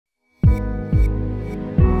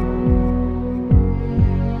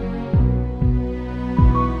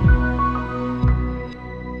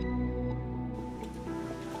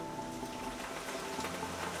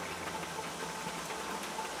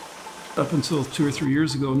Up until 2 or 3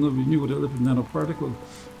 years ago, nobody knew what a lipid nanoparticle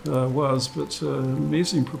was, but an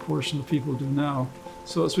amazing proportion of people do now.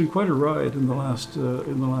 So it's been quite a ride in the last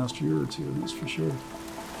year or two, that's for sure.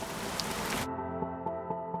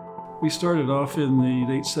 We started off in the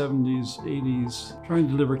late 70s, 80s, trying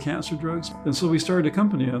to deliver cancer drugs. And so we started a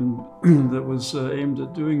company that was aimed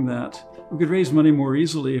at doing that. We could raise money more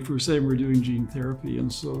easily if we were saying we're doing gene therapy. And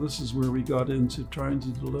so this is where we got into trying to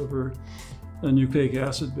deliver nucleic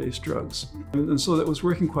acid-based drugs. And so that was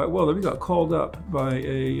working quite well. Then we got called up by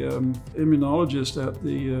an immunologist at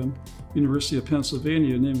the University of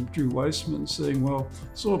Pennsylvania named Drew Weissman saying, well,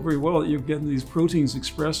 it's all very well that you're getting these proteins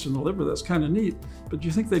expressed in the liver. That's kind of neat. But do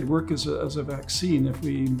you think they'd work as a vaccine if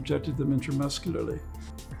we injected them intramuscularly?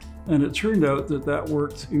 And it turned out that that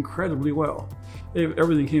worked incredibly well.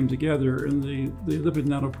 Everything came together, and the lipid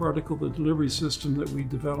nanoparticle, the delivery system that we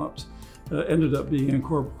developed, ended up being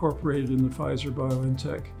incorporated in the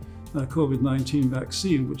Pfizer-BioNTech COVID-19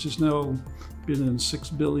 vaccine, which has now been in 6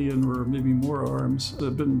 billion or maybe more arms.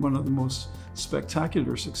 It's been one of the most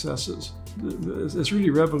spectacular successes. It's really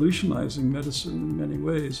revolutionizing medicine in many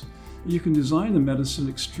ways. You can design a medicine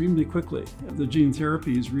extremely quickly. The gene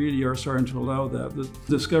therapies really are starting to allow that. The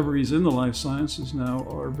discoveries in the life sciences now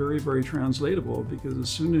are very, very translatable, because as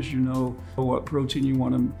soon as you know what protein you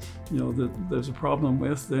want to, that there's a problem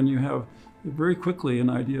with, then you have very quickly an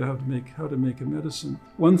idea how to make a medicine.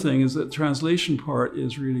 One thing is that the translation part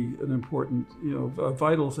is really an important, a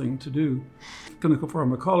vital thing to do. Clinical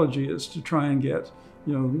pharmacology is to try and get,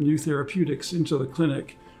 new therapeutics into the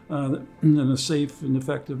clinic in a safe and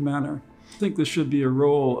effective manner. I think this should be a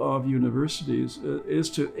role of universities, is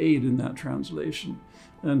to aid in that translation,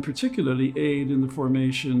 and particularly aid in the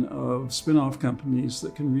formation of spin-off companies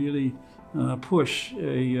that can really push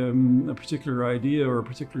a particular idea or a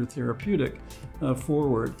particular therapeutic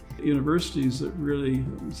forward. Universities that really,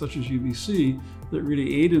 such as UBC, that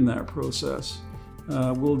really aid in that process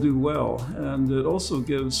will do well, and it also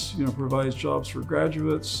gives, provides jobs for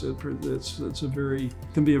graduates. It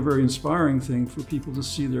can be a very inspiring thing for people to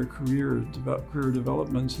see their career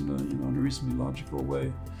development in a reasonably logical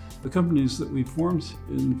way. The companies that we formed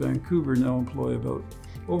in Vancouver now employ about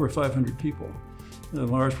over 500 people. A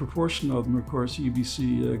large proportion of them, of course,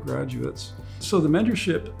 UBC graduates. So the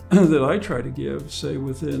mentorship that I try to give, say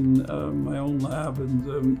within my own lab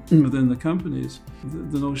and within the companies,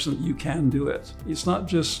 the notion that you can do it. It's not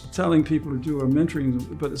just telling people to do a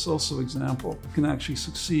mentoring, but it's also example. You can actually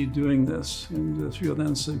succeed doing this, and you'll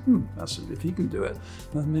then say, if he can do it,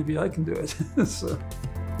 then maybe I can do it. So.